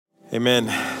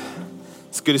Amen.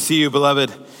 It's good to see you,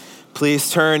 beloved. Please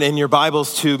turn in your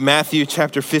Bibles to Matthew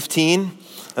chapter 15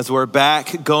 as we're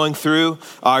back going through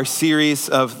our series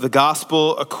of the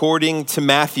gospel according to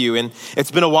Matthew. And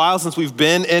it's been a while since we've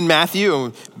been in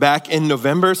Matthew, back in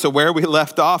November. So where we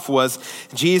left off was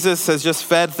Jesus has just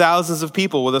fed thousands of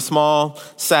people with a small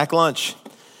sack lunch.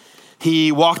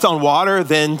 He walked on water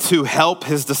then to help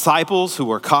his disciples who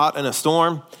were caught in a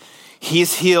storm.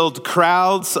 He's healed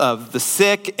crowds of the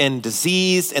sick and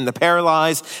diseased and the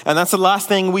paralyzed. And that's the last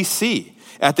thing we see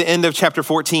at the end of chapter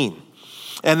 14.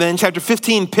 And then chapter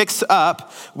 15 picks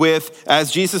up with,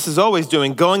 as Jesus is always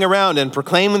doing, going around and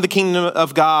proclaiming the kingdom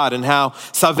of God and how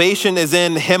salvation is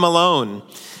in him alone.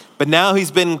 But now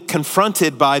he's been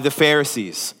confronted by the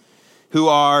Pharisees, who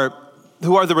are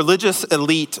the religious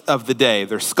elite of the day.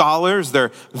 They're scholars,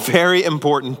 they're very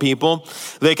important people.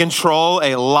 They control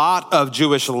a lot of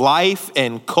Jewish life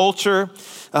and culture,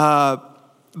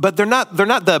 but they're not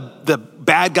the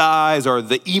bad guys or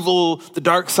the evil, the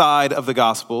dark side of the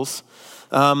Gospels.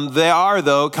 They are,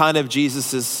 though, kind of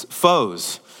Jesus's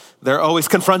foes. They're always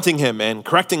confronting him and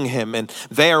correcting him, and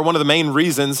they are one of the main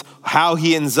reasons how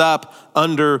he ends up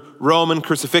under Roman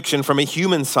crucifixion from a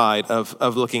human side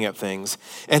of looking at things.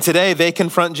 And today they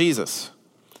confront Jesus.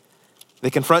 They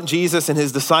confront Jesus and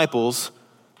his disciples,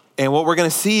 and what we're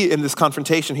going to see in this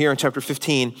confrontation here in chapter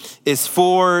 15 is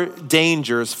 4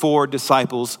 dangers for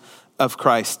disciples of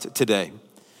Christ today.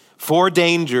 4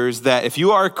 dangers that if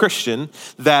you are a Christian,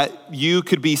 that you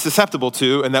could be susceptible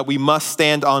to and that we must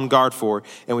stand on guard for.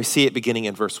 And we see it beginning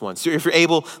in verse 1. So if you're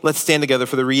able, let's stand together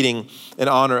for the reading in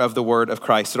honor of the word of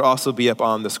Christ. It'll also be up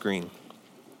on the screen.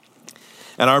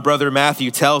 And our brother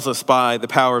Matthew tells us by the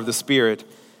power of the Spirit,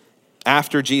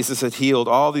 after Jesus had healed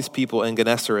all these people in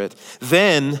Gennesaret,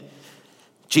 then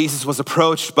Jesus was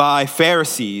approached by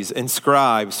Pharisees and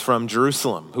scribes from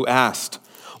Jerusalem who asked,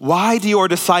 "Why do your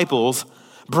disciples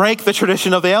break the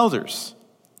tradition of the elders?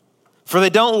 For they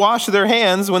don't wash their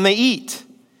hands when they eat."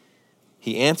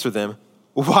 He answered them,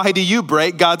 "Why do you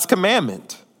break God's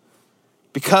commandment?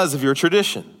 Because of your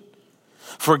tradition.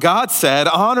 For God said,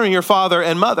 'Honor your father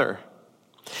and mother.'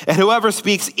 And whoever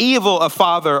speaks evil of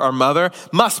father or mother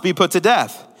must be put to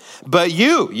death. But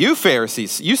you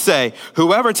Pharisees, you say,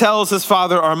 'Whoever tells his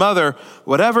father or mother,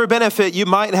 whatever benefit you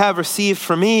might have received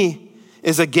from me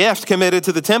is a gift committed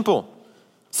to the temple,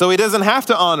 so he doesn't have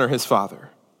to honor his father.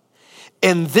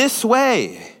 In this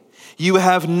way, you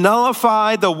have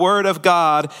nullified the word of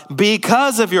God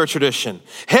because of your tradition.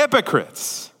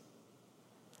 Hypocrites."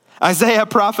 Isaiah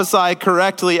prophesied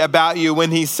correctly about you when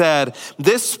he said,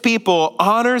 "This people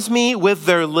honors me with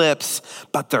their lips,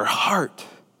 but their heart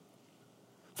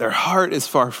is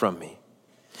far from me.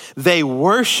 They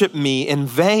worship me in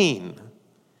vain,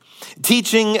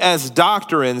 teaching as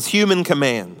doctrines human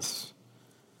commands."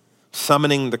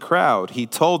 Summoning the crowd, he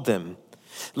told them,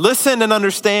 "Listen and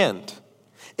understand.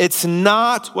 It's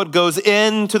not what goes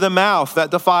into the mouth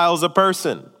that defiles a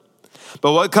person,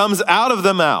 but what comes out of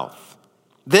the mouth.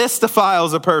 This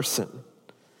defiles a person."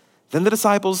 Then the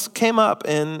disciples came up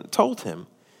and told him,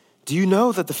 "Do you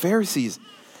know that the Pharisees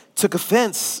took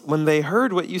offense when they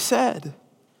heard what you said?"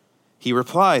 He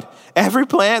replied, "Every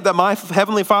plant that my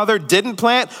heavenly Father didn't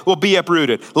plant will be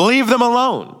uprooted. Leave them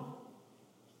alone.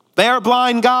 They are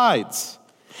blind guides.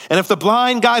 And if the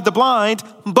blind guide the blind,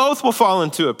 both will fall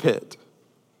into a pit."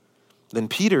 Then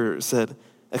Peter said,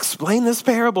 "Explain this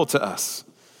parable to us."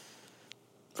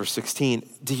 Verse 16,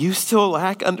 "Do you still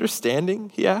lack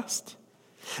understanding?" he asked.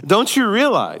 "Don't you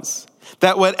realize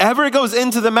that whatever goes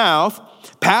into the mouth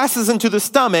passes into the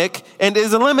stomach and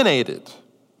is eliminated?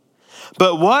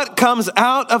 But what comes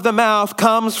out of the mouth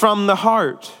comes from the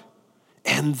heart,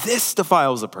 and this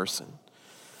defiles a person.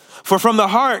 For from the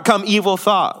heart come evil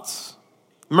thoughts,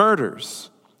 murders,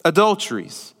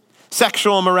 adulteries,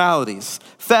 sexual immoralities,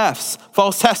 thefts,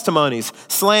 false testimonies,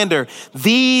 slander.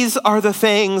 These are the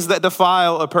things that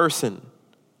defile a person.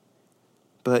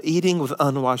 But eating with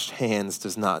unwashed hands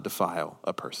does not defile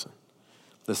a person."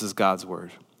 This is God's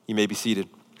word. You may be seated.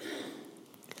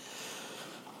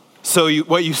 So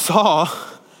what you saw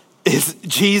is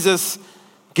Jesus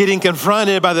getting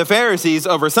confronted by the Pharisees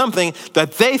over something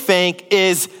that they think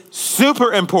is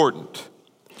super important.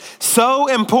 So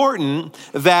important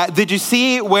that, did you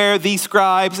see where these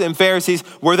scribes and Pharisees,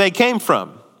 where they came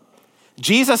from?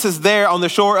 Jesus is there on the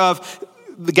shore of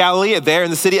the Galilee, there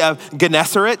in the city of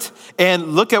Gennesaret.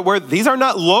 And look at where, these are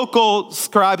not local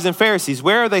scribes and Pharisees.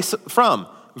 Where are they from?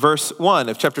 Verse 1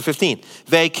 of chapter 15.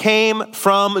 They came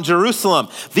from Jerusalem.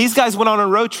 These guys went on a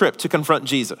road trip to confront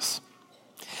Jesus.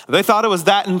 They thought it was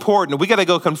that important. We got to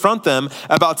go confront them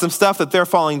about some stuff that they're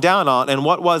falling down on. And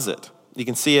what was it? You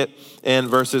can see it in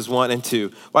verses 1 and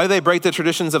 2. Why do they break the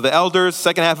traditions of the elders?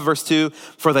 Second half of verse 2,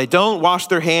 for they don't wash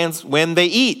their hands when they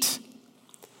eat.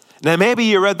 Now maybe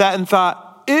you read that and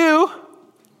thought, ew,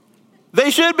 they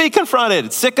should be confronted.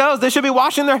 Sickos, they should be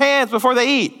washing their hands before they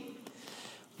eat.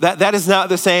 That is not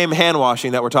the same hand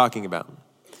washing that we're talking about.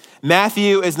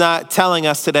 Matthew is not telling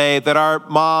us today that our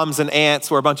moms and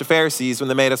aunts were a bunch of Pharisees when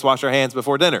they made us wash our hands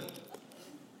before dinner.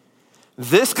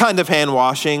 This kind of hand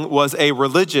washing was a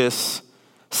religious,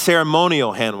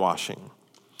 ceremonial hand washing,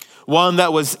 one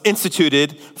that was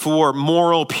instituted for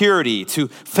moral purity, to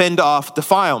fend off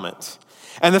defilement.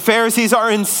 And the Pharisees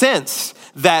are incensed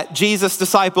that Jesus'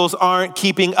 disciples aren't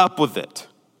keeping up with it.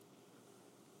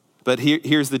 But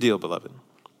here's the deal, beloved.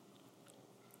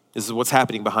 This is what's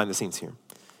happening behind the scenes here.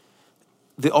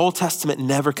 The Old Testament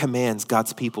never commands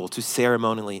God's people to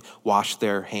ceremonially wash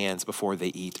their hands before they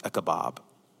eat a kebab.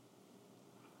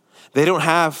 They don't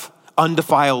have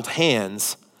undefiled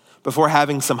hands before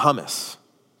having some hummus.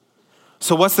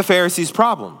 So what's the Pharisees'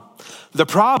 problem? The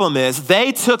problem is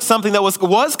they took something that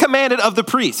was commanded of the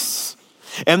priests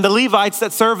and the Levites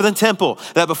that served in the temple,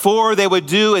 that before they would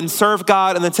do and serve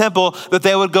God in the temple, that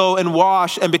they would go and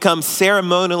wash and become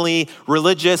ceremonially,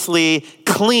 religiously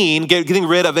clean, getting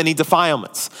rid of any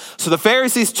defilements. So the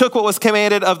Pharisees took what was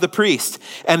commanded of the priest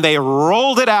and they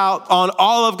rolled it out on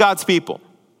all of God's people.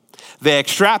 They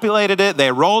extrapolated it,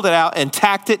 they rolled it out and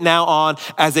tacked it now on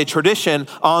as a tradition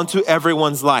onto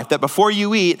everyone's life. That before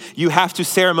you eat, you have to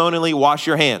ceremonially wash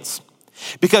your hands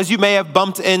because you may have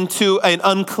bumped into an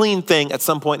unclean thing at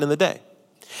some point in the day.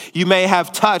 You may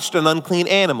have touched an unclean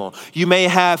animal. You may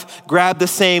have grabbed the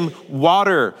same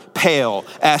water pail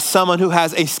as someone who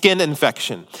has a skin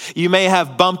infection. You may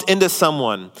have bumped into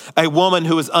someone, a woman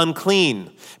who is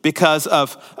unclean because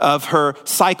of her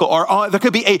cycle. Or there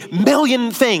could be a million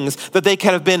things that they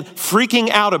could have been freaking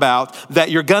out about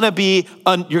that you're gonna be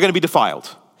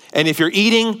defiled. And if you're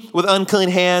eating with unclean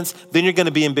hands, then you're gonna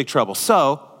be in big trouble.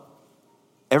 So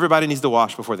everybody needs to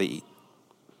wash before they eat.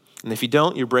 And if you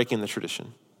don't, you're breaking the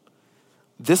tradition.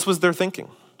 This was their thinking.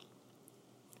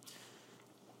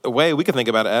 A way we could think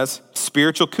about it as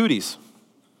spiritual cooties.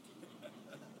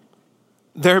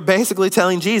 They're basically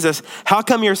telling Jesus, how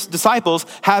come your disciples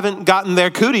haven't gotten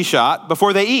their cootie shot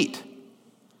before they eat?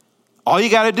 All you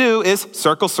got to do is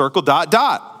circle, circle, dot,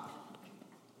 dot.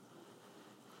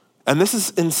 And this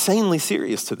is insanely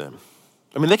serious to them.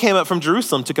 I mean, they came up from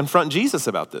Jerusalem to confront Jesus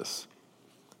about this.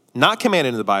 Not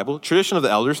commanded in the Bible, tradition of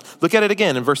the elders. Look at it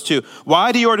again in verse 2.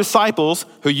 Why do your disciples,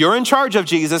 who you're in charge of,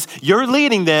 Jesus, you're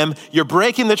leading them, you're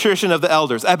breaking the tradition of the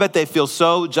elders? I bet they feel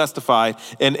so justified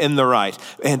and in the right.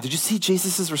 And did you see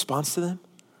Jesus' response to them?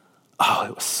 Oh,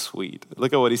 it was sweet.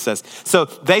 Look at what he says. So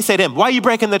they say to him, why are you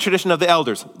breaking the tradition of the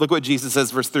elders? Look what Jesus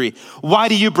says, verse 3. Why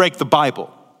do you break the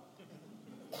Bible?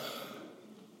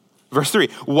 Verse 3.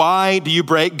 Why do you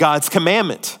break God's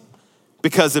commandment?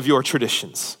 Because of your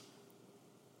traditions.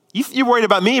 You're worried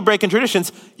about me breaking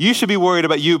traditions. You should be worried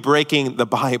about you breaking the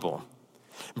Bible,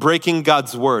 breaking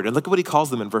God's word. And look at what he calls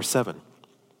them in verse 7.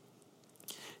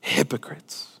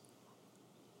 Hypocrites,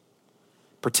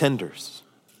 pretenders,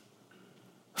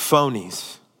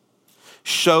 phonies,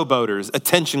 showboaters,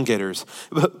 attention getters.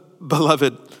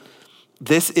 Beloved,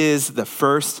 this is the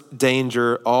first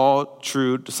danger all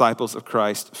true disciples of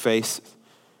Christ face,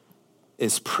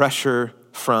 is pressure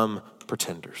from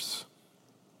pretenders.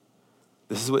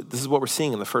 This is what we're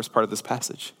seeing in the first part of this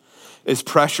passage, is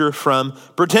pressure from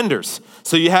pretenders.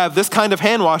 So you have this kind of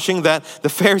hand washing that the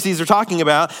Pharisees are talking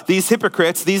about, these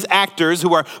hypocrites, these actors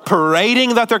who are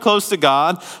parading that they're close to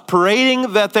God,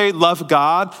 parading that they love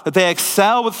God, that they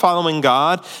excel with following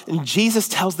God. And Jesus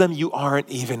tells them, you aren't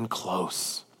even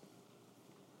close.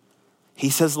 He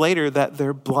says later that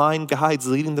they're blind guides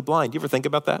leading the blind. You ever think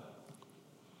about that?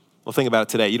 Well, think about it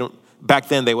today. Back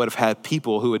then they would have had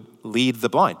people who would lead the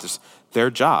blind. Just their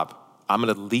job. I'm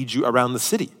going to lead you around the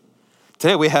city.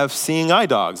 Today we have seeing eye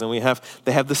dogs, and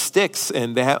they have the sticks,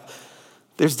 and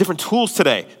there's different tools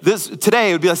today. Today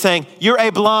it would be like saying, you're a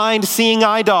blind seeing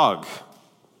eye dog.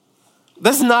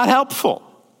 That's not helpful.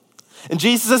 And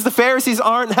Jesus says the Pharisees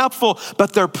aren't helpful,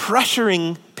 but they're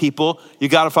pressuring people. You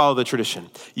got to follow the tradition.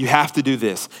 You have to do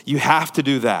this. You have to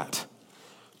do that.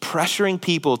 Pressuring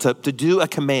people to do a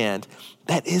command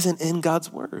that isn't in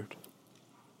God's word.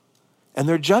 And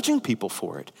they're judging people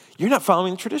for it. You're not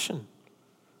following the tradition.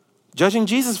 Judging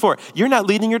Jesus for it. You're not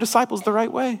leading your disciples the right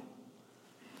way.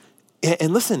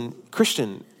 And listen,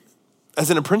 Christian, as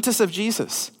an apprentice of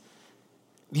Jesus,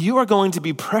 you are going to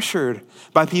be pressured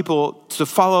by people to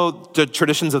follow the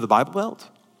traditions of the Bible Belt,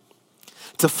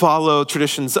 to follow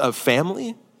traditions of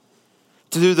family,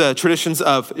 to do the traditions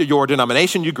of your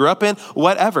denomination you grew up in,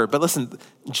 whatever. But listen,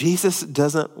 Jesus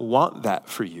doesn't want that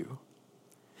for you.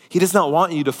 He does not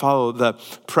want you to follow the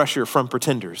pressure from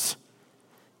pretenders.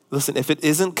 Listen, if it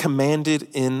isn't commanded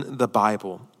in the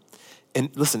Bible, and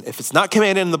listen, if it's not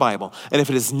commanded in the Bible, and if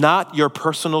it is not your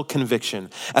personal conviction,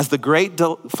 as the great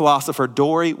philosopher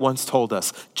Dory once told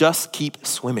us, just keep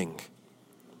swimming.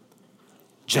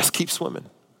 Just keep swimming.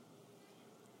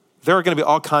 There are going to be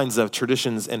all kinds of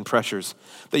traditions and pressures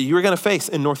that you are going to face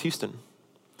in North Houston.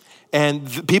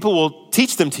 And people will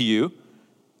teach them to you,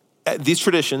 these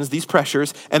traditions, these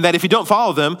pressures, and that if you don't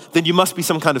follow them, then you must be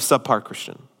some kind of subpar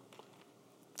Christian,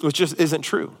 which just isn't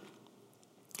true.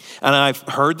 And I've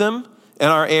heard them in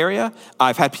our area.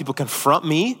 I've had people confront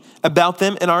me about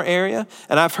them in our area.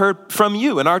 And I've heard from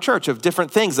you in our church of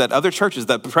different things that other churches,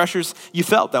 that pressures you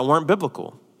felt that weren't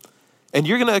biblical. And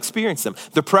you're gonna experience them.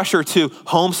 The pressure to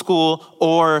homeschool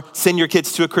or send your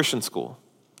kids to a Christian school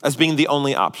as being the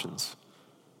only options.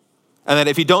 And that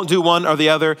if you don't do one or the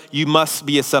other, you must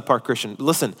be a subpar Christian.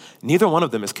 Listen, neither one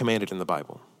of them is commanded in the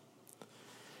Bible.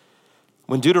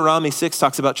 When Deuteronomy 6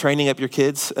 talks about training up your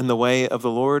kids in the way of the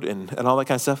Lord and all that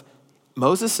kind of stuff,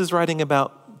 Moses is writing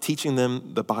about teaching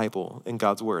them the Bible and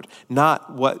God's word,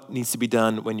 not what needs to be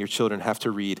done when your children have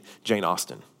to read Jane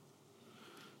Austen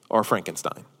or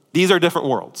Frankenstein. These are different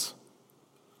worlds.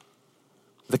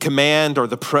 The command or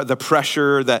the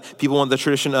pressure that people want, the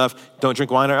tradition of don't drink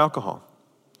wine or alcohol,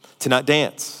 to not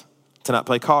dance, to not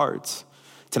play cards,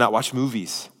 to not watch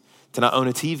movies, to not own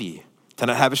a TV, to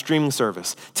not have a streaming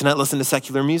service, to not listen to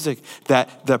secular music,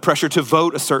 that the pressure to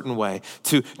vote a certain way,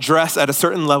 to dress at a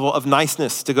certain level of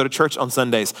niceness, to go to church on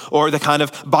Sundays, or the kind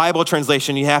of Bible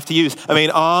translation you have to use. I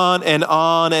mean, on and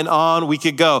on and on we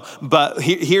could go. But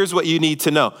here's what you need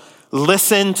to know.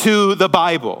 Listen to the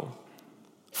Bible.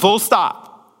 Full stop.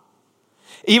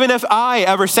 Even if I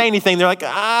ever say anything, they're like,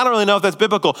 I don't really know if that's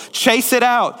biblical. Chase it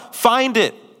out, find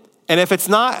it. And if it's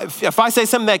not, if I say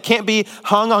something that can't be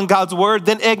hung on God's word,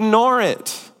 then ignore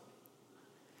it.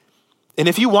 And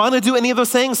if you want to do any of those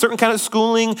things, certain kind of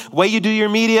schooling, way you do your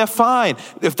media, fine.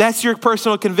 If that's your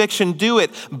personal conviction, do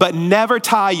it. But never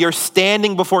tie your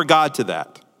standing before God to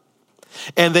that.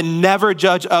 And then never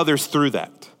judge others through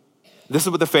that. This is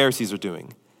what the Pharisees are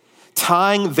doing.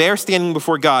 Tying their standing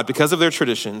before God because of their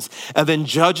traditions, and then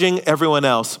judging everyone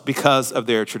else because of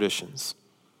their traditions.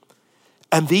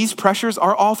 And these pressures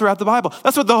are all throughout the Bible.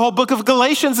 That's what the whole book of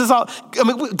Galatians is all.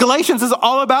 Galatians is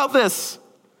all about this.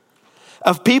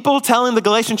 Of people telling the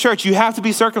Galatian church, you have to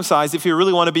be circumcised if you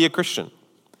really want to be a Christian.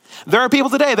 There are people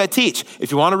today that teach,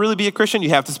 if you want to really be a Christian, you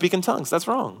have to speak in tongues. That's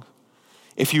wrong.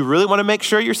 If you really want to make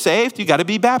sure you're saved, you got to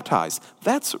be baptized.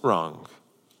 That's wrong.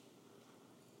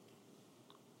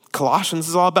 Colossians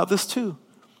is all about this too.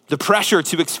 The pressure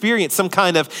to experience some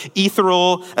kind of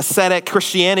ethereal, ascetic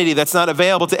Christianity that's not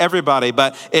available to everybody,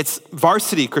 but it's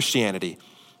varsity Christianity.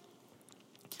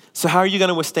 So how are you going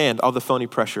to withstand all the phony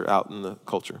pressure out in the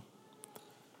culture?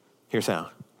 Here's how.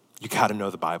 You got to know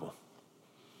the Bible.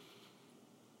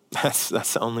 That's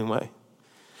the only way.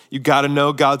 You got to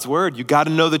know God's word. You got to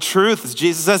know the truth, as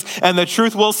Jesus says, and the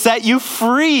truth will set you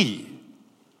free.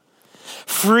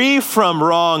 Free from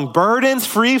wrong burdens,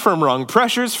 free from wrong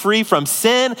pressures, free from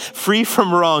sin, free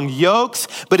from wrong yokes.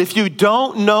 But if you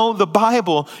don't know the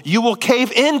Bible, you will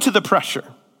cave into the pressure.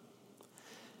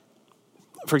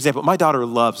 For example, my daughter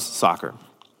loves soccer.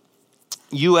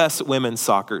 U.S. women's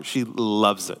soccer, she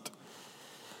loves it.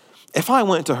 If I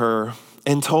went to her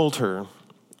and told her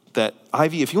that,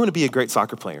 Ivy, if you want to be a great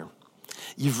soccer player,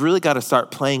 you've really got to start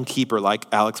playing keeper like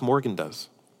Alex Morgan does.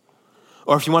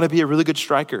 Or if you want to be a really good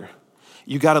striker,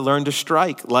 you got to learn to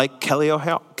strike like Kelly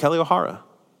O'Hara.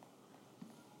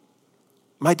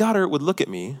 My daughter would look at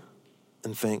me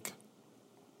and think,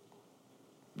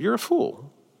 you're a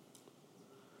fool.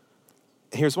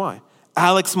 Here's why.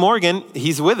 Alex Morgan,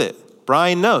 he's with it.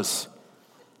 Brian knows.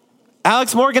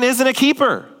 Alex Morgan isn't a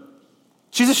keeper.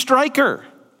 She's a striker.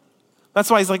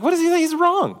 That's why he's like, what is he? He's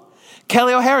wrong.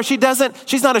 Kelly O'Hara, she's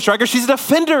not a striker, she's a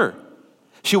defender.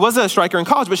 She was a striker in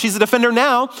college, but she's a defender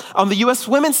now on the U.S.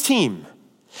 women's team.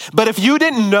 But if you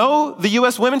didn't know the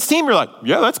U.S. women's team, you're like,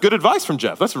 yeah, that's good advice from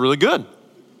Jeff. That's really good.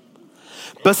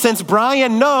 But since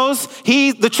Brian knows,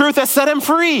 the truth has set him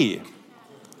free.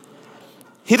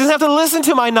 He doesn't have to listen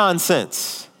to my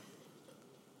nonsense.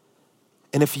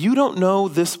 And if you don't know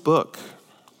this book,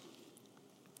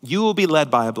 you will be led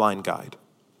by a blind guide.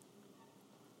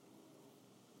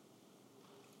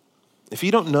 If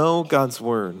you don't know God's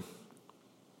word,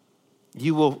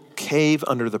 you will cave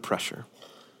under the pressure.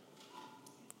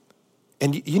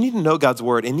 And you need to know God's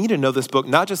word and you need to know this book,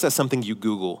 not just as something you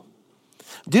Google.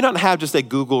 Do not have just a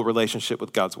Google relationship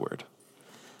with God's word.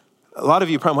 A lot of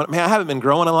you probably went, man, I haven't been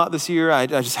growing a lot this year. I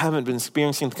just haven't been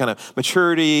experiencing the kind of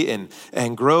maturity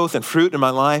and growth and fruit in my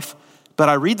life. But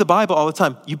I read the Bible all the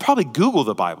time. You probably Google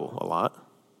the Bible a lot.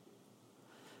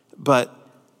 But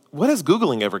what has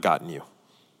Googling ever gotten you?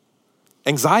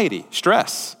 Anxiety,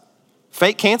 stress,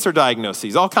 fake cancer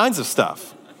diagnoses, all kinds of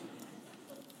stuff.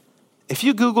 If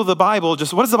you Google the Bible,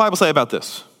 just what does the Bible say about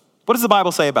this? What does the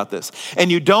Bible say about this? And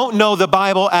you don't know the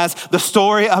Bible as the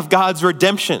story of God's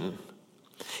redemption.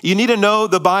 You need to know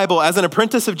the Bible as an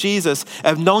apprentice of Jesus,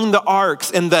 of knowing the arcs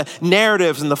and the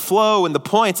narratives and the flow and the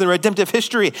points and redemptive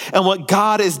history and what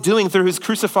God is doing through his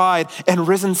crucified and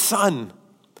risen Son,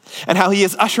 and how he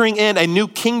is ushering in a new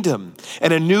kingdom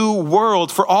and a new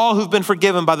world for all who've been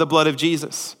forgiven by the blood of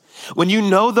Jesus. When you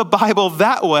know the Bible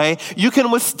that way, you can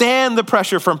withstand the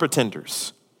pressure from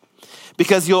pretenders,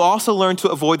 because you'll also learn to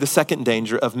avoid the second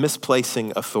danger of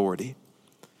misplacing authority.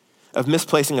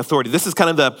 This is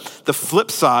kind of the flip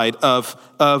side of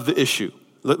the issue.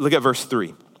 Look at verse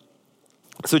 3.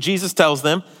 So Jesus tells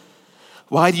them,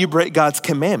 why do you break God's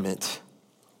commandment?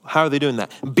 How are they doing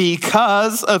that?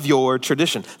 Because of your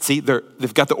tradition. See,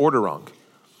 they've got the order wrong.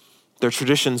 Their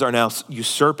traditions are now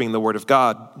usurping the word of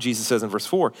God. Jesus says in verse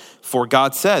 4, for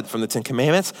God said from the 10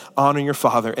 Commandments, honor your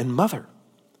father and mother.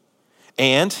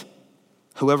 And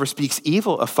whoever speaks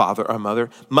evil of father or mother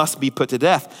must be put to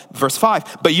death. Verse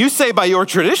 5, but you say by your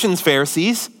traditions,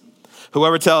 Pharisees,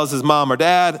 whoever tells his mom or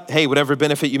dad, hey, whatever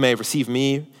benefit you may have received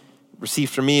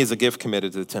from me is a gift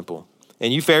committed to the temple.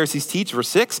 And you Pharisees teach, verse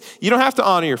 6, you don't have to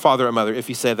honor your father or mother if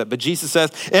you say that. But Jesus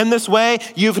says, in this way,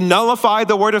 you've nullified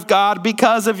the word of God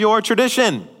because of your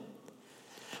tradition.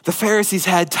 The Pharisees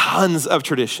had tons of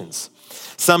traditions.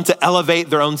 Some to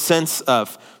elevate their own sense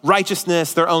of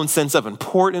righteousness, their own sense of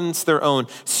importance, their own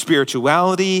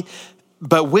spirituality.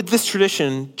 But with this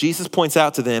tradition, Jesus points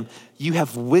out to them, you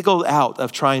have wiggled out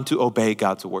of trying to obey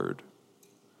God's word.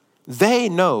 They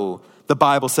know the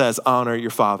Bible says, honor your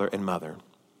father and mother.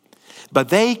 But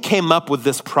they came up with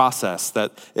this process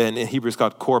that in Hebrew is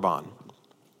called korban.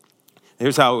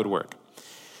 Here's how it would work.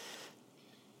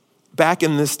 Back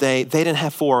in this day, they didn't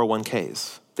have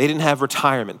 401ks. They didn't have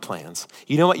retirement plans.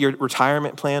 You know what your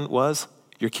retirement plan was?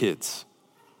 Your kids.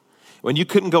 When you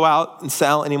couldn't go out and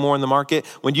sell anymore in the market,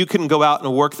 when you couldn't go out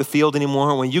and work the field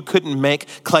anymore, when you couldn't make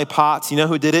clay pots, you know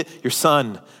who did it? Your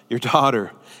son, your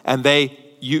daughter. And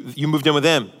you moved in with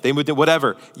them. They moved in,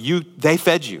 whatever. They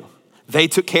fed you. They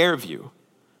took care of you.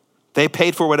 They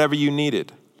paid for whatever you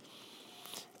needed.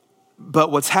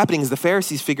 But what's happening is the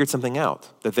Pharisees figured something out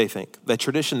that they think, that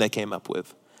tradition they came up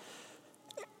with.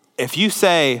 If you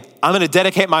say, I'm going to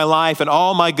dedicate my life and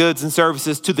all my goods and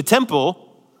services to the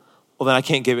temple, well, then I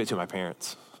can't give it to my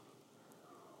parents.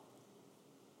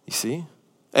 You see?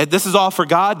 This is all for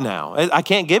God now. I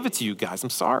can't give it to you guys. I'm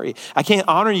sorry. I can't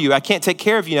honor you. I can't take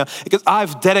care of you now because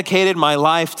I've dedicated my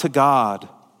life to God.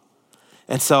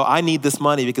 And so I need this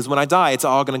money because when I die, it's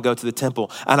all going to go to the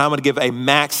temple. And I'm going to give a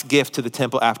max gift to the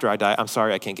temple after I die. I'm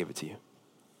sorry, I can't give it to you.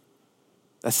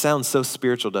 That sounds so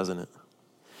spiritual, doesn't it?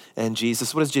 And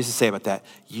Jesus, what does Jesus say about that?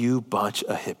 You bunch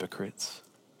of hypocrites.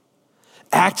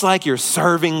 Act like you're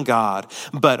serving God,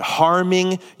 but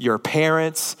harming your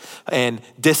parents and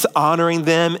dishonoring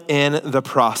them in the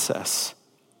process.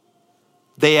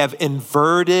 They have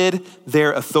inverted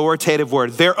their authoritative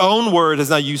word. Their own word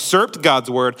has now usurped God's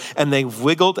word, and they've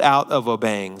wiggled out of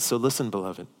obeying. So listen,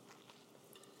 beloved,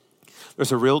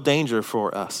 there's a real danger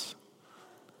for us.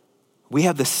 We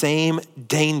have the same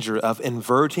danger of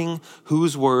inverting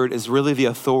whose word is really the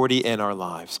authority in our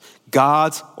lives,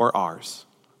 God's or ours.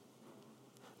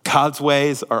 God's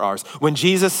ways are ours. When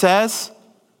Jesus says,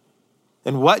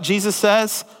 and what Jesus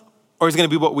says, or is it going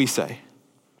to be what we say?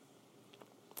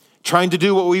 Trying to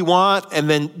do what we want and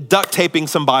then duct taping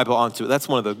some Bible onto it. That's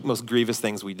one of the most grievous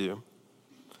things we do.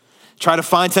 Try to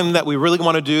find something that we really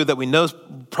want to do that we know is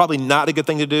probably not a good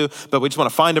thing to do, but we just want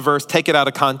to find a verse, take it out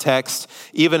of context.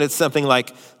 Even it's something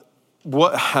like,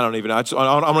 what? I don't even know.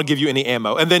 I'm going to give you any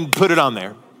ammo and then put it on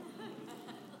there.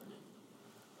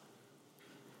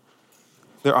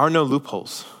 There are no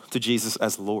loopholes to Jesus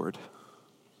as Lord.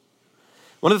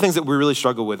 One of the things that we really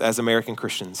struggle with as American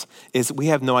Christians is we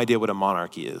have no idea what a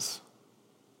monarchy is.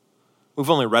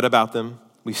 We've only read about them,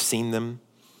 we've seen them,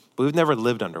 but we've never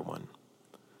lived under one.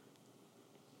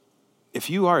 If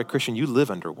you are a Christian, you live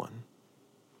under one.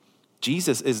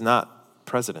 Jesus is not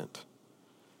president.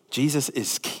 Jesus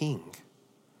is king.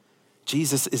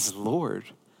 Jesus is Lord.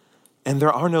 And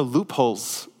there are no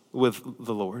loopholes with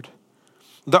the Lord.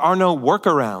 There are no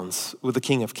workarounds with the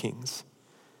King of Kings.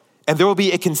 And there will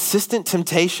be a consistent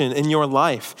temptation in your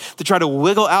life to try to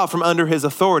wiggle out from under his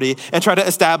authority and try to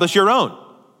establish your own.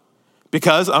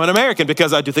 Because I'm an American,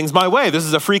 because I do things my way. This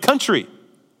is a free country.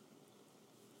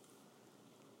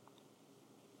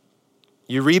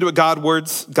 You read what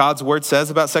God's word says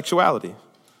about sexuality.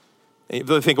 And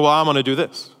you think, well, I'm going to do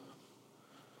this.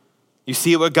 You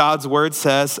see what God's word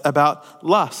says about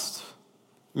lust,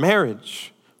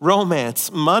 marriage,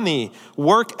 romance, money,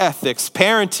 work ethics,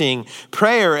 parenting,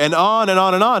 prayer, and on and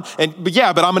on and on.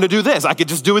 But I'm going to do this. I could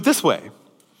just do it this way.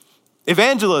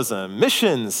 Evangelism,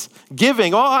 missions,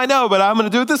 giving. Oh, I know, but I'm going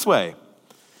to do it this way.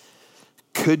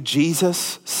 Could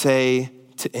Jesus say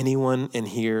to anyone in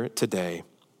here today,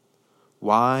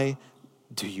 why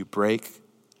do you break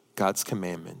God's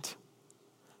commandment?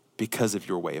 Because of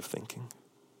your way of thinking.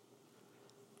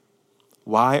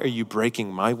 Why are you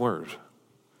breaking my word?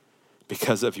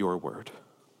 Because of your word.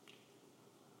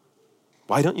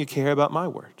 Why don't you care about my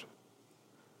word?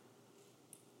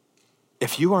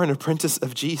 If you are an apprentice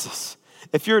of Jesus,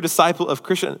 if you're a disciple of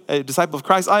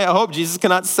Christ, I hope Jesus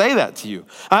cannot say that to you.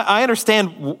 I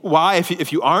understand why,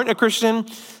 if you aren't a Christian,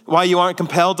 why you aren't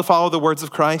compelled to follow the words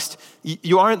of Christ.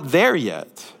 You aren't there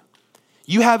yet.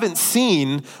 You haven't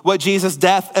seen what Jesus'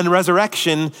 death and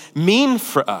resurrection mean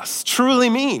for us, truly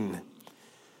mean.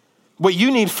 What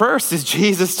you need first is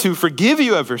Jesus to forgive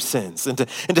you of your sins and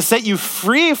to set you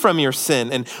free from your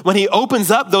sin. And when he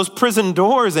opens up those prison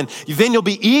doors, and then you'll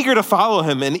be eager to follow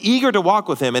him and eager to walk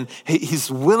with him. And he's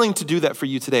willing to do that for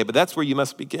you today, but that's where you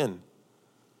must begin.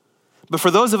 But for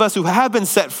those of us who have been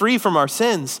set free from our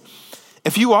sins,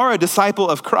 if you are a disciple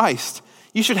of Christ,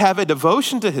 you should have a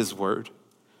devotion to his word,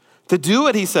 to do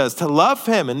what he says, to love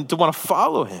him and to want to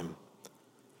follow him.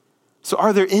 So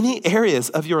are there any areas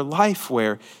of your life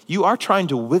where you are trying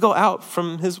to wiggle out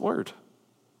from his word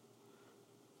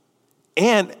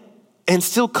and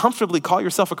still comfortably call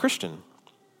yourself a Christian?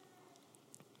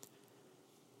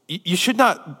 You should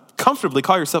not comfortably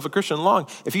call yourself a Christian long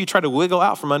if you try to wiggle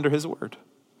out from under his word.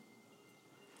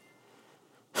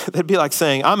 That'd be like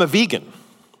saying, I'm a vegan,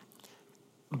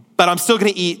 but I'm still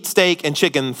going to eat steak and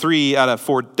chicken 3 out of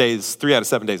 7 days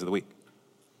of the week.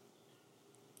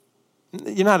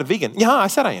 You're not a vegan. Yeah, I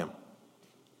said I am.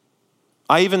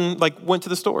 I even went to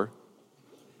the store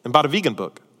and bought a vegan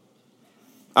book.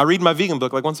 I read my vegan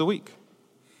book once a week.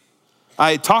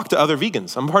 I talk to other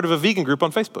vegans. I'm part of a vegan group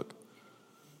on Facebook.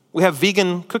 We have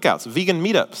vegan cookouts, vegan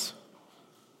meetups.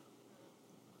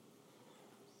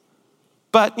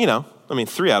 But,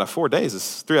 3 out of 4 days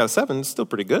is 3 out of 7 is still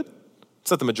pretty good.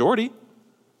 It's not the majority.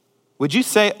 Would you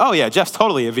say, oh yeah, Jeff's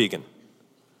totally a vegan?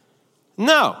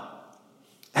 No.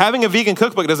 Having a vegan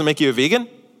cookbook doesn't make you a vegan.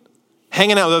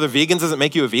 Hanging out with other vegans doesn't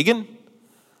make you a vegan.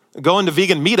 Going to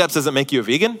vegan meetups doesn't make you a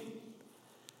vegan.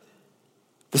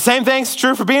 The same thing's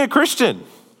true for being a Christian.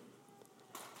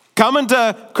 Coming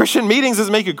to Christian meetings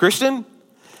doesn't make you a Christian.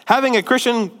 Having a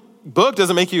Christian book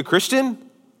doesn't make you a Christian.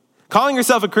 Calling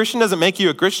yourself a Christian doesn't make you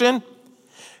a Christian.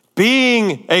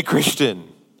 Being a Christian,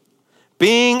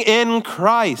 being in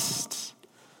Christ,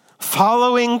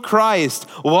 following Christ,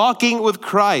 walking with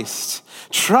Christ,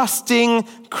 trusting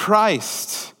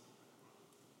Christ.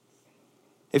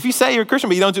 If you say you're a Christian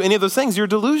but you don't do any of those things, you're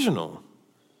delusional.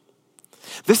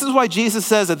 This is why Jesus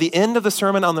says at the end of the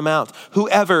Sermon on the Mount,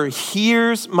 whoever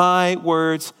hears my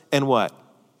words and what?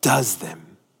 Does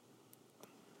them.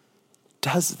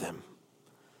 Does them.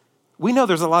 We know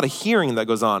there's a lot of hearing that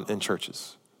goes on in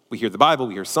churches. We hear the Bible,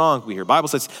 we hear songs, we hear Bible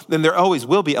studies, then there always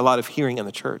will be a lot of hearing in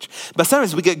the church. But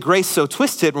sometimes we get grace so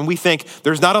twisted when we think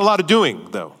there's not a lot of doing,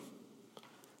 though.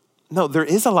 No, there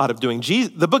is a lot of doing.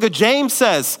 The book of James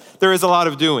says there is a lot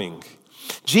of doing.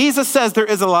 Jesus says there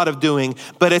is a lot of doing,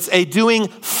 but it's a doing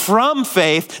from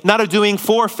faith, not a doing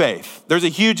for faith. There's a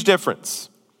huge difference.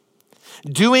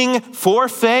 Doing for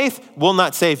faith will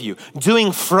not save you.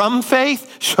 Doing from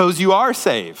faith shows you are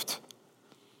saved.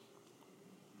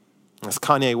 As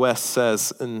Kanye West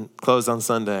says in Close on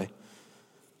Sunday,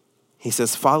 he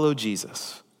says, follow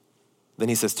Jesus. Then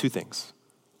he says 2 things,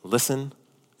 listen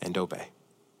and obey.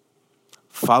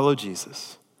 Follow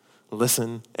Jesus,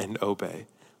 listen and obey.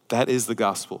 That is the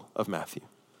gospel of Matthew.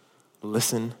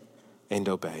 Listen and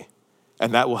obey.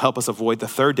 And that will help us avoid the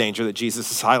third danger that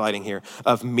Jesus is highlighting here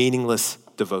of meaningless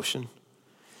devotion.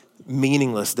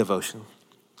 Meaningless devotion.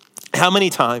 How many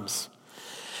times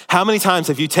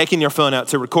have you taken your phone out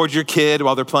to record your kid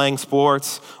while they're playing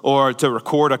sports, or to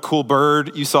record a cool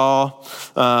bird you saw,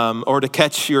 or to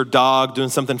catch your dog doing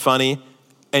something funny,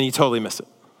 and you totally miss it?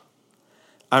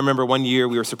 I remember one year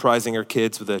we were surprising our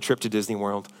kids with a trip to Disney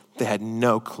World. They had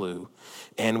no clue.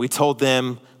 And we told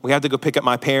them we had to go pick up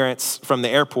my parents from the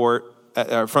airport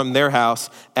from their house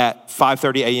at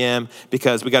 5:30 a.m.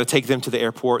 because we got to take them to the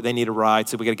airport. They need a ride,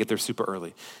 so we got to get there super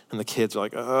early. And the kids are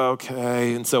like, oh,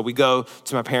 okay. And so we go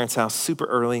to my parents' house super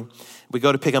early. We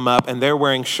go to pick them up, and they're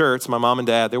wearing shirts, my mom and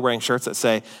dad, they're wearing shirts that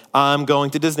say, I'm going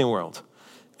to Disney World.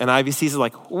 And Ivy sees it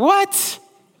like, what?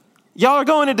 Y'all are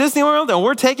going to Disney World and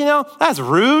we're taking y'all? That's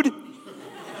rude.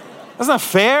 That's not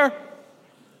fair.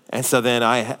 And so then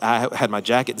I had my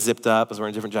jacket zipped up. I was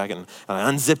wearing a different jacket, and I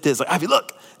unzipped it. It's like, Ivy,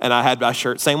 look. And I had my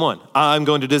shirt, same one. I'm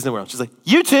going to Disney World. She's like,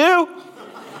 you too?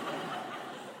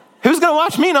 Who's going to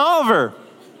watch me and Oliver?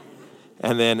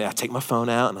 And then I take my phone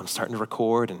out, and I'm starting to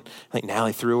record. And I think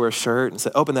Nally threw her a shirt and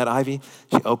said, open that, Ivy.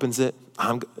 She opens it.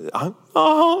 And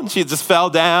she just fell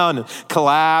down and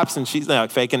collapsed. And she's like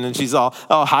faking, and she's all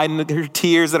hiding her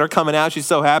tears that are coming out. She's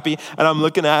so happy. And I'm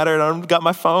looking at her, and I've got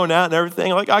my phone out and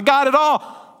everything. I'm like, I got it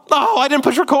all. Oh, I didn't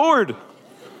push record.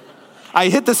 I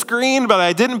hit the screen, but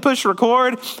I didn't push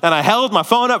record, and I held my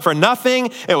phone up for nothing.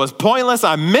 It was pointless.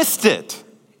 I missed it.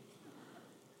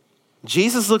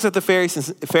 Jesus looks at the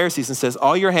Pharisees and says,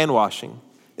 all your hand washing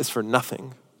is for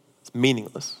nothing. It's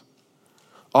meaningless.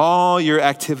 All your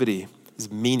activity is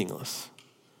meaningless,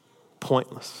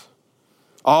 pointless.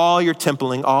 All your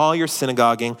templing, all your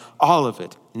synagoguing, all of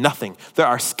it, nothing. There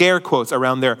are scare quotes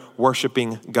around their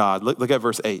worshiping God. Look at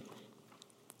verse 8.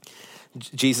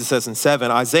 Jesus says in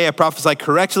 7, Isaiah prophesied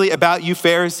correctly about you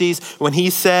Pharisees when he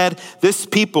said, this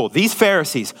people, these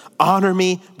Pharisees, honor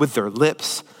me with their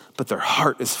lips, but their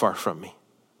heart is far from me.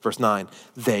 Verse 9,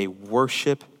 they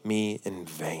worship me in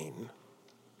vain.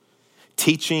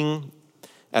 Teaching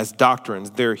as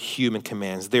doctrines their human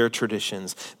commands, their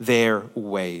traditions, their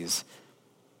ways.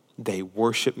 They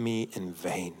worship me in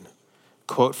vain.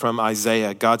 Quote from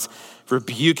Isaiah, God's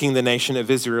rebuking the nation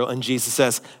of Israel, and Jesus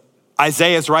says,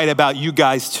 Isaiah's right about you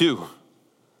guys too.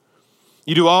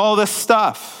 You do all this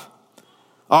stuff,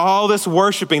 all this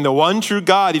worshiping, the one true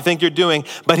God you think you're doing,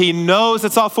 but he knows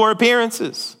it's all for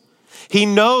appearances. He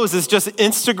knows it's just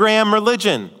Instagram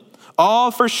religion,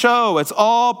 all for show. It's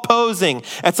all posing.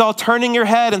 It's all turning your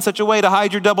head in such a way to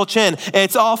hide your double chin.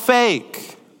 It's all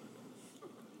fake.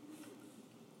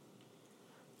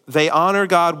 They honor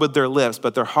God with their lips,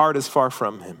 but their heart is far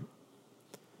from him.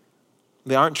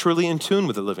 They aren't truly in tune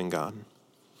with the living God.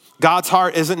 God's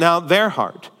heart isn't now their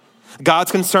heart.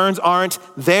 God's concerns aren't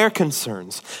their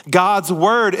concerns. God's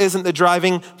word isn't the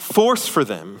driving force for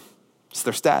them. It's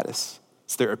their status.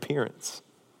 It's their appearance.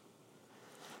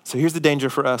 So here's the danger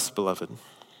for us, beloved.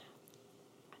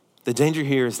 The danger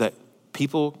here is that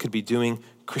people could be doing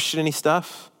Christian-y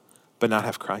stuff, but not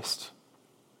have Christ.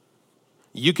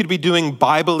 You could be doing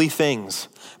Bible-y things,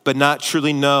 but not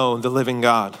truly know the living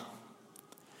God.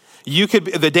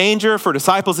 The danger for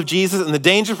disciples of Jesus and the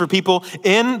danger for people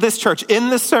in this church, in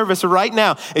this service right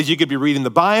now, is you could be reading the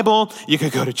Bible, you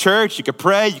could go to church, you could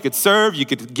pray, you could serve, you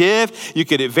could give, you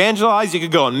could evangelize, you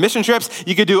could go on mission trips,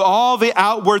 you could do all the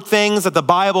outward things that the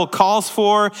Bible calls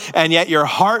for, and yet your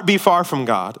heart be far from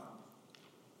God.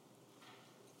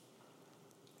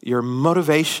 Your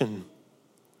motivation.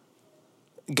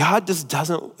 God just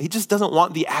doesn't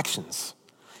want the actions.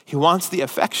 He wants the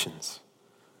affections.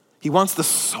 He wants the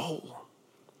soul,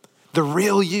 the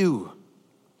real you.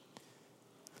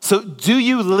 So do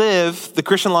you live the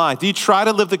Christian life? Do you try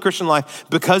to live the Christian life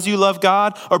because you love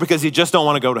God or because you just don't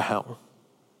want to go to hell?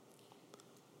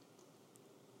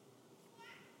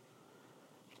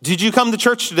 Did you come to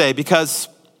church today because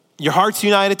your heart's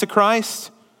united to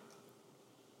Christ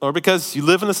or because you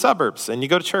live in the suburbs and you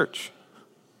go to church?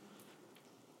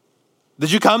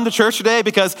 Did you come to church today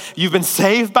because you've been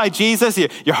saved by Jesus,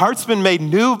 your heart's been made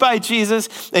new by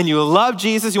Jesus, and you love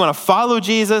Jesus, you want to follow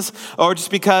Jesus, or just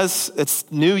because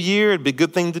it's New Year, it'd be a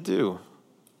good thing to do?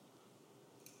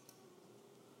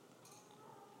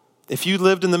 If you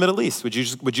lived in the Middle East, would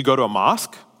you go to a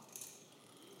mosque?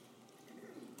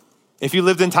 If you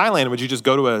lived in Thailand, would you just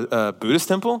go to a Buddhist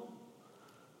temple?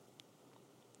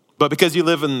 But because you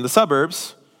live in the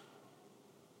suburbs,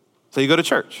 so you go to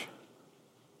church.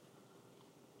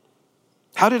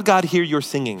 How did God hear your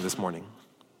singing this morning?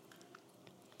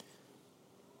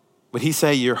 Would he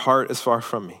say, your heart is far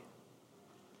from me?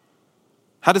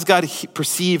 How does God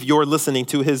perceive your listening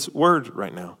to his word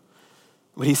right now?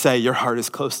 Would he say, your heart is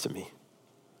close to me?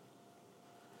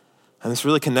 And this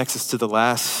really connects us to the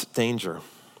last danger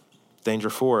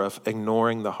 4 of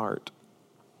ignoring the heart.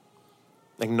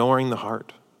 Ignoring the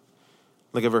heart.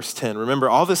 Look at verse 10. Remember,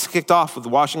 all this kicked off with the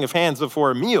washing of hands before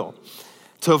a meal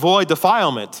to avoid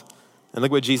defilement. And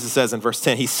look what Jesus says in verse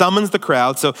 10. He summons the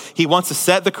crowd, so he wants to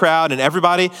set the crowd and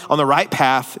everybody on the right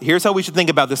path. Here's how we should think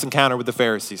about this encounter with the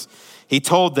Pharisees. He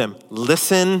told them,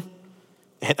 listen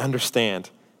and understand.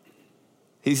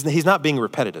 He's not being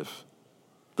repetitive.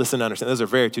 Listen and understand. Those are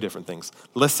very two different things.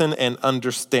 Listen and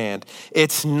understand.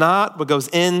 It's not what goes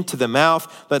into the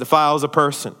mouth that defiles a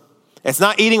person. It's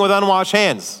not eating with unwashed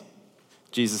hands,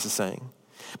 Jesus is saying.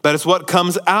 But it's what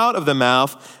comes out of the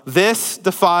mouth. This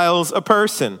defiles a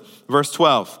person. Verse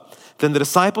 12. Then the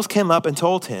disciples came up and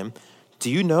told him, do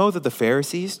you know that the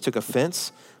Pharisees took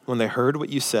offense when they heard what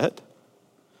you said?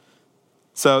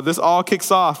 So this all kicks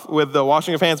off with the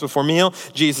washing of hands before meal.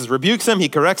 Jesus rebukes them, he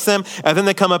corrects them, and then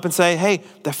they come up and say, hey,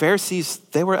 the Pharisees,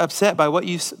 they were upset by what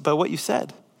you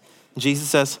said. And Jesus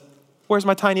says, where's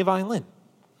my tiny violin?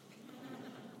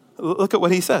 Look at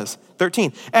what he says.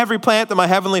 13, every plant that my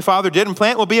heavenly Father didn't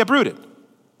plant will be uprooted.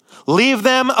 Leave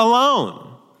them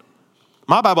alone.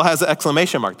 My Bible has an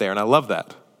exclamation mark there, and I love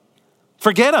that.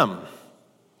 Forget them.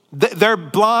 They're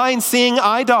blind, seeing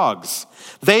eye dogs.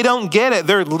 They don't get it.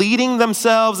 They're leading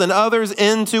themselves and others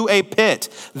into a pit.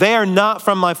 They are not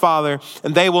from my Father,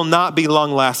 and they will not be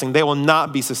long-lasting. They will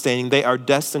not be sustaining. They are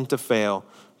destined to fail.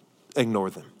 Ignore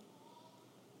them.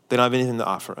 They don't have anything to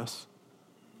offer us.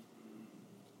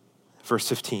 Verse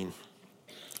 15.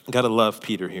 Got to love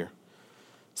Peter here.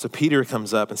 So Peter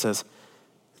comes up and says,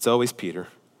 it's always Peter.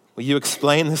 Will you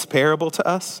explain this parable to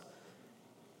us?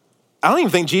 I don't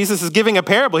even think Jesus is giving a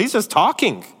parable. He's just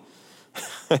talking.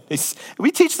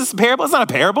 We teach this parable. It's not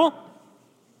a parable.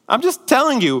 I'm just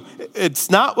telling you,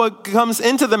 it's not what comes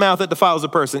into the mouth that defiles a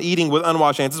person. Eating with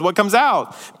unwashed hands is what comes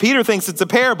out. Peter thinks it's a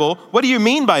parable. What do you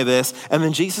mean by this? And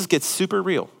then Jesus gets super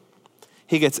real.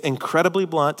 He gets incredibly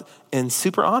blunt and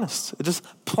super honest. Just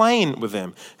plain with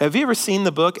him. Have you ever seen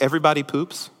the book Everybody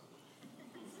Poops?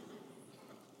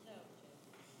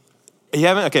 You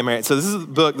haven't? Okay, Mary. So this is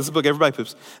a book. Everybody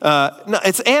Poops. No,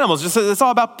 it's animals. It's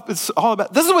all about. This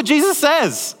is what Jesus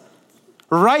says,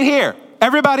 right here.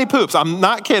 Everybody poops. I'm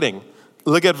not kidding.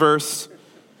 Look at verse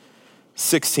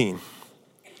 16.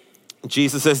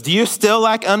 Jesus says, "Do you still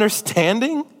lack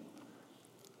understanding?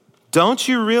 Don't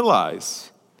you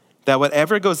realize that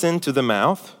whatever goes into the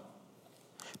mouth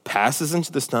passes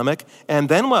into the stomach, and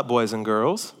then what, boys and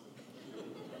girls?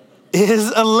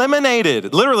 Is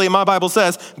eliminated." Literally, my Bible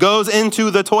says, goes into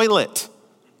the toilet.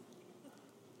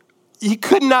 You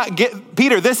could not get,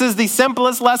 Peter, this is the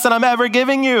simplest lesson I'm ever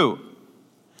giving you.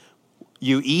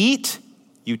 You eat,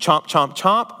 you chomp, chomp,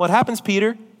 chomp. What happens,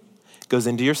 Peter? Goes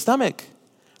into your stomach.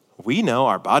 We know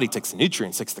our body takes the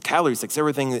nutrients, takes the calories, takes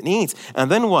everything it needs.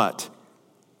 And then what?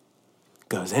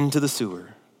 Goes into the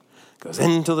sewer, goes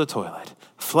into the toilet,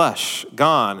 flush,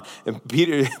 gone. And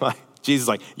Peter, Jesus is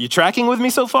like, you tracking with me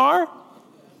so far?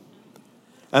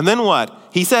 And then what?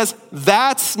 He says,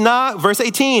 that's not, verse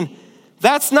 18,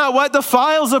 that's not what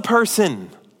defiles a person.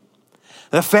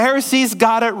 The Pharisees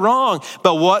got it wrong,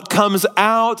 but what comes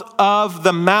out of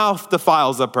the mouth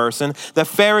defiles a person. The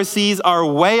Pharisees are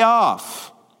way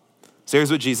off. So here's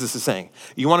what Jesus is saying.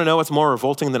 You want to know what's more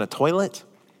revolting than a toilet?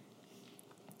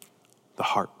 The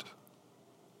heart.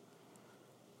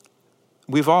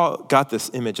 We've all got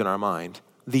this image in our mind.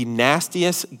 The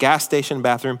nastiest gas station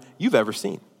bathroom you've ever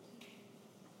seen.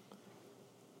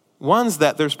 Ones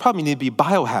that there's probably need to be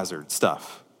biohazard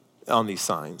stuff on these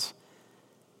signs.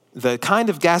 The kind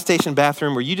of gas station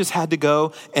bathroom where you just had to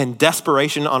go in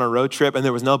desperation on a road trip and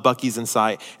there was no Buc-ee's in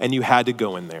sight and you had to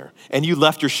go in there and you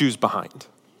left your shoes behind.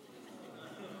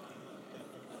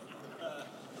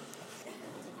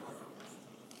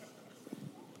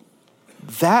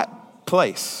 That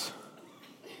place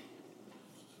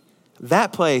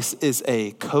is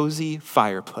a cozy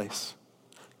fireplace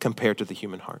compared to the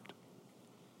human heart.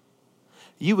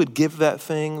 You would give that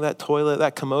thing, that toilet,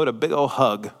 that commode, a big old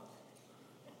hug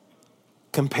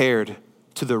compared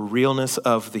to the realness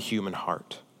of the human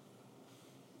heart.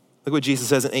 Look what Jesus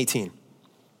says in 18.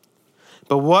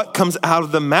 But what comes out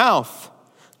of the mouth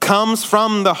comes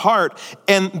from the heart,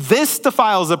 and this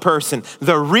defiles a person.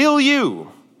 The real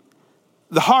you,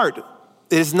 the heart,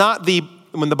 is not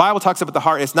when the Bible talks about the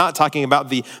heart, it's not talking about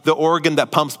the organ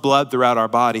that pumps blood throughout our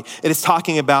body. It is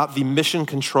talking about the mission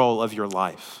control of your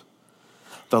life.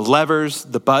 The levers,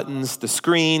 the buttons, the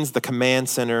screens, the command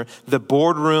center, the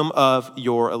boardroom of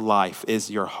your life is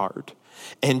your heart.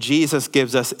 And Jesus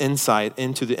gives us insight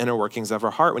into the inner workings of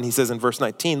our heart when he says in verse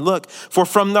 19, look, for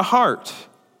from the heart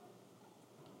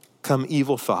come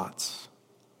evil thoughts,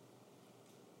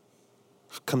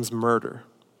 comes murder,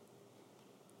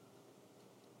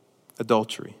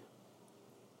 adultery,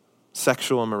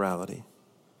 sexual immorality,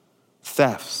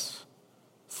 thefts,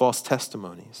 false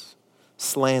testimonies,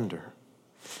 slander.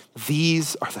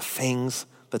 These are the things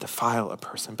that defile a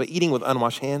person. But eating with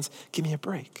unwashed hands, give me a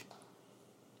break.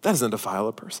 That doesn't defile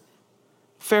a person.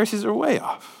 Pharisees are way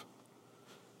off.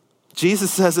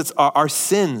 Jesus says it's our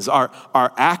sins, our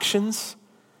actions,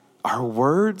 our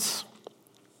words,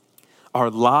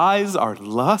 our lies, our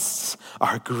lusts,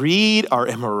 our greed, our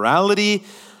immorality,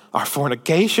 our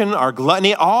fornication, our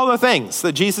gluttony, all the things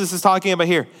that Jesus is talking about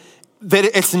here. That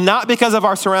it's not because of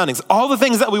our surroundings. All the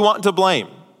things that we want to blame.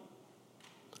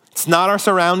 It's not our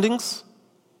surroundings.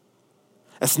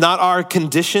 It's not our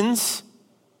conditions.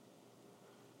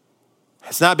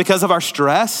 It's not because of our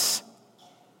stress.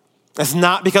 It's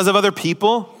not because of other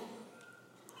people.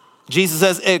 Jesus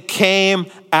says it came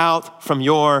out from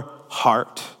your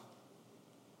heart.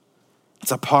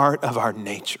 It's a part of our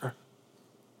nature.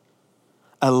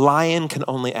 A lion can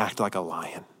only act like a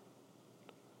lion.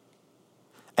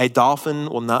 A dolphin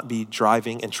will not be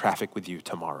driving in traffic with you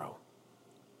tomorrow.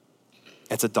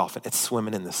 It's a dolphin. It's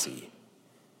swimming in the sea.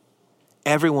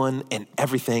 Everyone and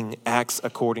everything acts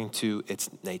according to its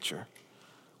nature.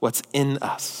 What's in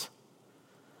us.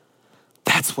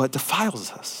 That's what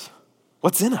defiles us.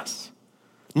 What's in us.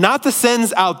 Not the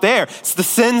sins out there. It's the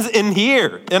sins in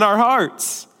here, in our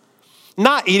hearts.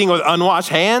 Not eating with unwashed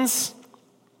hands.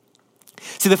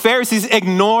 See, the Pharisees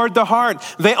ignored the heart.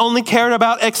 They only cared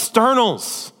about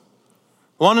externals,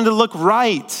 wanted to look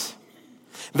right.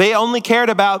 They only cared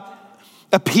about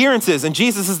appearances. And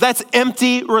Jesus says, that's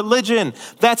empty religion.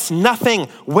 That's nothing.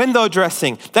 Window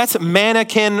dressing. That's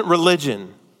mannequin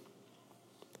religion.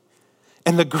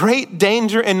 And the great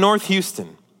danger in North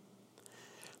Houston,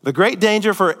 the great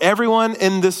danger for everyone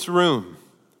in this room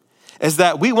is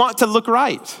that we want to look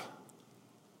right.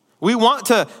 We want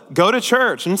to go to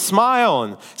church and smile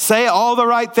and say all the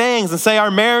right things and say our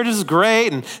marriage is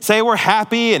great and say we're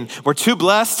happy and we're too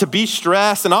blessed to be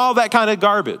stressed and all that kind of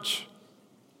garbage.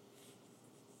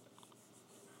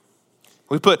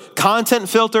 We put content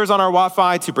filters on our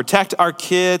Wi-Fi to protect our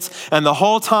kids, and the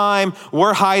whole time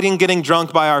we're hiding, getting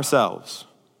drunk by ourselves.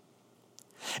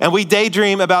 And we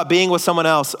daydream about being with someone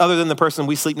else other than the person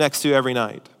we sleep next to every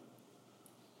night.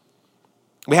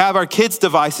 We have our kids'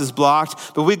 devices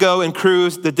blocked, but we go and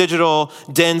cruise the digital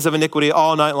dens of iniquity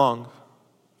all night long.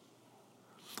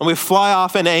 And we fly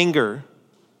off in anger.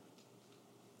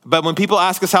 But when people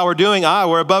ask us how we're doing,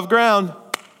 we're above ground.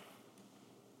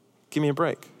 Give me a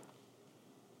break.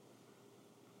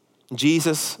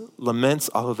 Jesus laments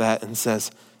all of that and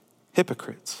says,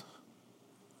 hypocrites,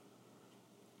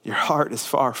 your heart is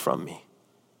far from me.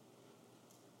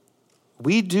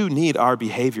 We do need our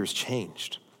behaviors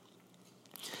changed,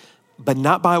 but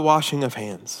not by washing of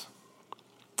hands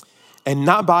and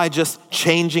not by just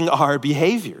changing our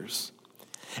behaviors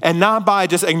and not by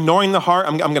just ignoring the heart.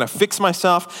 I'm going to fix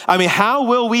myself. I mean, how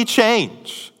will we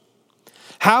change?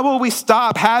 How will we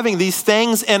stop having these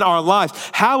things in our lives?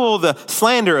 How will the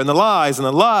slander and the lies and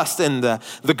the lust and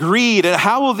the greed, and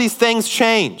how will these things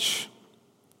change?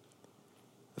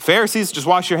 The Pharisees, just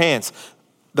wash your hands.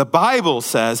 The Bible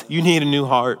says you need a new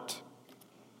heart.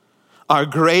 Our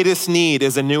greatest need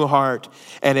is a new heart,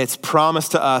 and it's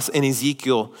promised to us in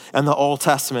Ezekiel and the Old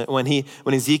Testament when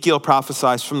Ezekiel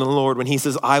prophesies from the Lord, when he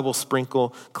says, I will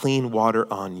sprinkle clean water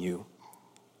on you.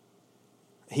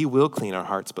 He will clean our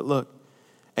hearts, but look,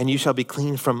 and you shall be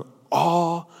clean from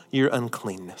all your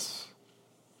uncleanness.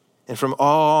 And from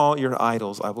all your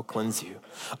idols I will cleanse you.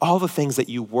 All the things that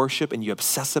you worship and you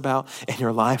obsess about in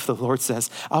your life, the Lord says,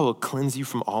 I will cleanse you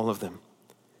from all of them.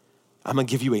 I'm going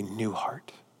to give you a new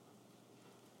heart.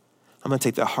 I'm going to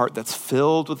take the heart that's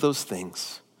filled with those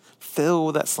things, filled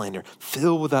with that slander,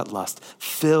 filled with that lust,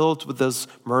 filled with those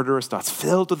murderous thoughts,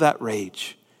 filled with that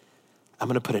rage. I'm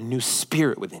going to put a new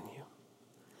spirit within you.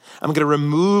 I'm going to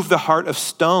remove the heart of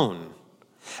stone.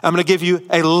 I'm going to give you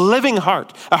a living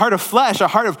heart, a heart of flesh, a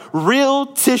heart of real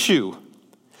tissue.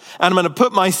 And I'm going to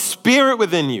put my spirit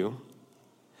within you.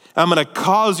 I'm going to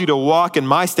cause you to walk in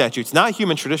my statutes, not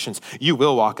human traditions. You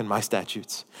will walk in my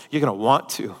statutes. You're going to want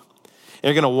to.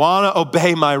 You're going to want to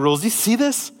obey my rules. Do you see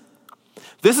this?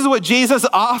 This is what Jesus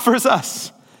offers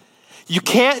us. You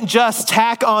can't just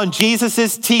tack on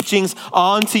Jesus' teachings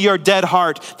onto your dead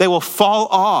heart. They will fall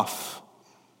off.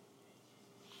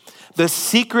 The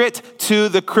secret to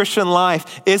the Christian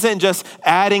life isn't just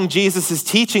adding Jesus'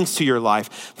 teachings to your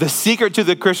life. The secret to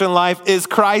the Christian life is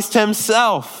Christ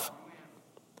himself.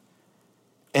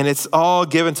 And it's all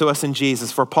given to us in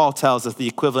Jesus. For Paul tells us the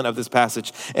equivalent of this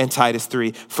passage in Titus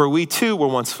 3. For we too were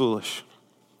once foolish.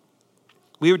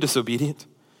 We were disobedient.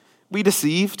 We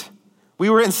deceived. We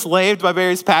were enslaved by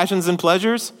various passions and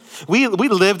pleasures. We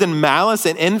lived in malice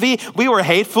and envy. We were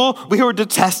hateful. We were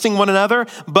detesting one another.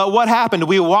 But what happened?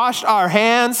 We washed our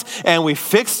hands and we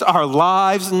fixed our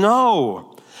lives?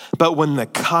 No. But when the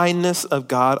kindness of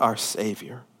God, our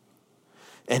Savior,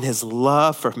 and his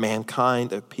love for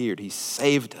mankind appeared, he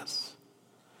saved us.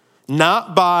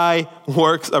 not by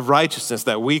works of righteousness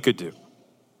that we could do,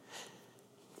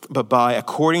 but by,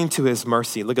 according to his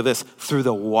mercy, look at this, through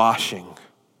the washing.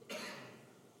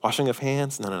 Washing of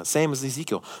hands? No. Same as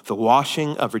Ezekiel. The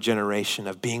washing of regeneration,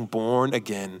 of being born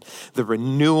again, the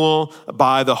renewal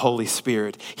by the Holy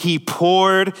Spirit. He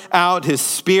poured out his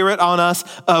Spirit on us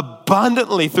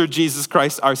abundantly through Jesus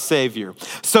Christ, our Savior,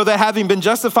 so that having been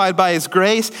justified by his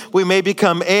grace, we may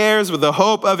become heirs with the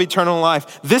hope of eternal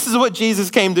life. This is what Jesus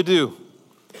came to do,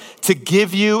 to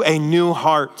give you a new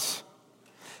heart.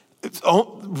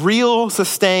 Real,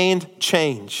 sustained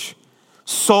change.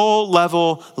 Soul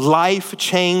level life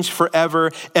change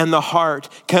forever, and the heart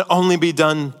can only be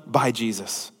done by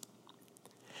Jesus.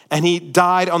 And he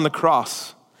died on the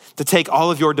cross to take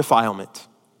all of your defilement.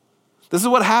 This is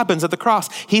what happens at the cross.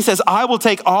 He says, I will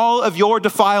take all of your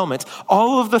defilement,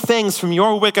 all of the things from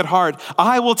your wicked heart.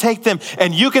 I will take them,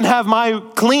 and you can have my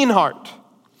clean heart.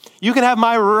 You can have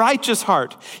my righteous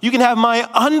heart. You can have my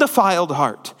undefiled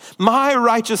heart, my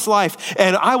righteous life,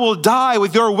 and I will die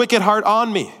with your wicked heart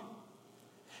on me.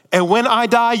 And when I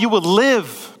die, you will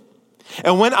live.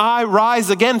 And when I rise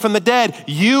again from the dead,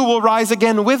 you will rise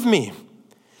again with me.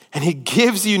 And he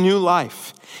gives you new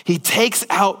life. He takes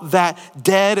out that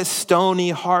dead, stony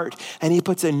heart, and he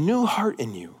puts a new heart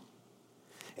in you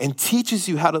and teaches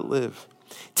you how to live,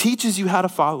 teaches you how to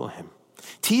follow him,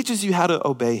 teaches you how to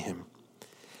obey him.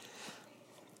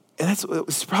 And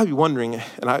it's probably wondering,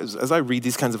 and as I read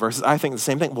these kinds of verses, I think the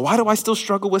same thing. Well, why do I still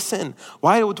struggle with sin?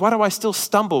 Why do I still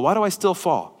stumble? Why do I still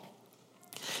fall?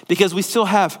 Because we still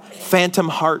have phantom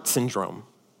heart syndrome.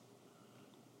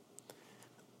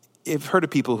 You've heard of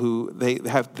people who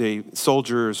the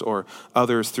soldiers or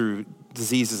others through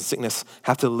diseases and sickness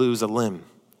have to lose a limb.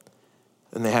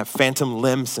 And they have phantom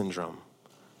limb syndrome.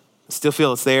 Still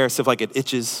feel it's there, still feel like it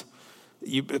itches.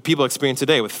 People experience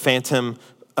today with phantom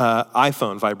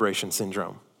iPhone vibration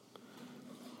syndrome.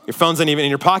 Your phone's not even in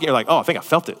your pocket. You're like, oh, I think I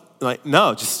felt it. Like,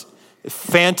 no, just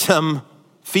phantom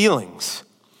feelings.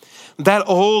 That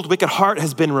old wicked heart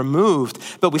has been removed,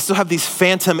 but we still have these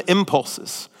phantom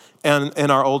impulses in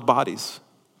our old bodies.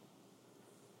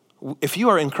 If you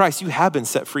are in Christ, you have been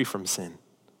set free from sin.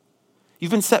 You've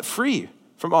been set free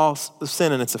from all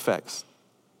sin and its effects,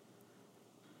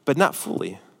 but not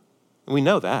fully. We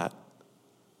know that.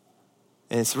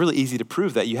 And it's really easy to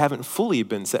prove that you haven't fully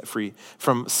been set free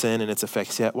from sin and its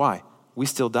effects yet. Why? We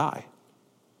still die.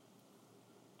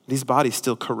 These bodies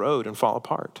still corrode and fall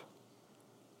apart.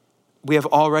 We have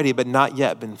already, but not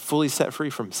yet, been fully set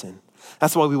free from sin.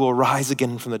 That's why we will rise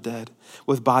again from the dead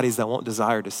with bodies that won't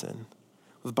desire to sin,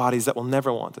 with bodies that will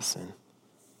never want to sin,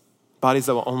 bodies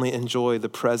that will only enjoy the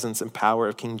presence and power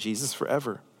of King Jesus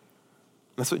forever.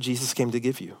 And that's what Jesus came to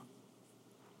give you.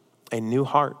 A new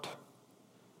heart,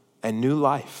 a new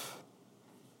life.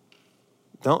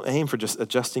 Don't aim for just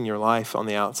adjusting your life on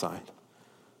the outside,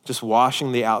 just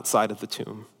washing the outside of the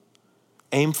tomb.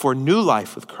 Aim for new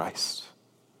life with Christ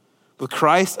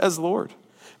as Lord,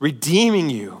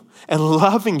 redeeming you and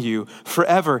loving you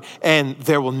forever, and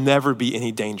there will never be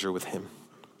any danger with him.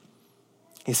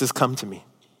 He says, come to me,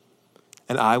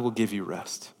 and I will give you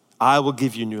rest. I will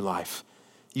give you new life.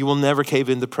 You will never cave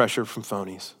into pressure from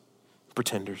phonies,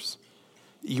 pretenders.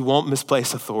 You won't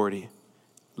misplace authority.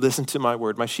 Listen to my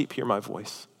word. My sheep hear my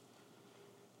voice.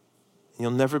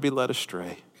 You'll never be led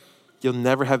astray. You'll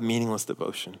never have meaningless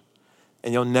devotion.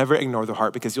 And you'll never ignore the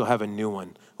heart because you'll have a new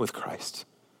one with Christ.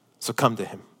 So come to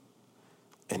him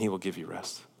and he will give you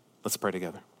rest. Let's pray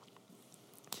together.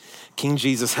 King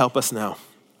Jesus, help us now.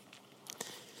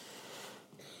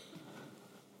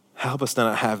 Help us to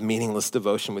not have meaningless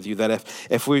devotion with you. That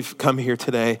if we've come here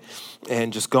today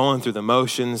and just going through the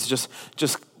motions,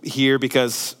 just here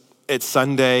because it's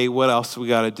Sunday, what else we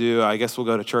got to do? I guess we'll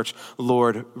go to church.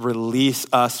 Lord, release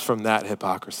us from that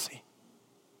hypocrisy.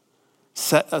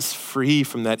 Set us free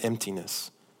from that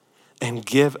emptiness and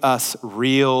give us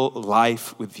real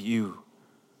life with you.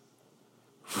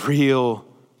 Real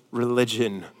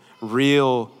religion,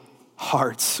 real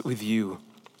hearts with you.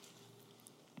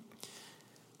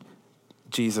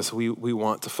 Jesus, we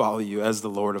want to follow you as the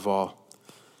Lord of all.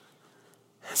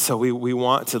 So we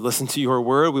want to listen to your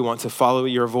word. We want to follow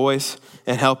your voice,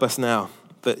 and help us now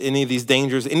that any of these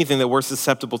dangers, anything that we're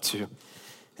susceptible to,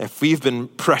 if we've been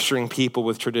pressuring people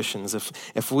with traditions,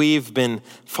 if we've been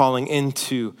falling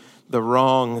into the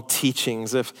wrong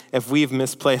teachings, if we've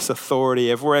misplaced authority,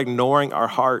 if we're ignoring our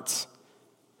hearts,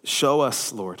 show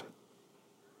us, Lord,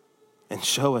 and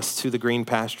show us to the green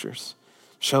pastures.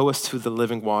 Show us to the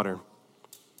living water.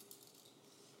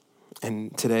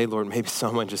 And today, Lord, maybe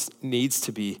someone just needs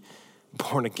to be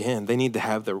born again. They need to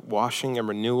have the washing and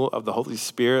renewal of the Holy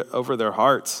Spirit over their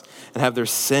hearts and have their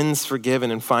sins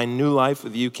forgiven and find new life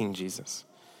with you, King Jesus.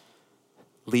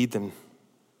 Lead them.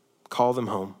 Call them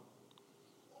home.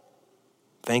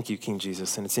 Thank you, King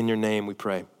Jesus. And it's in your name we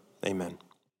pray. Amen.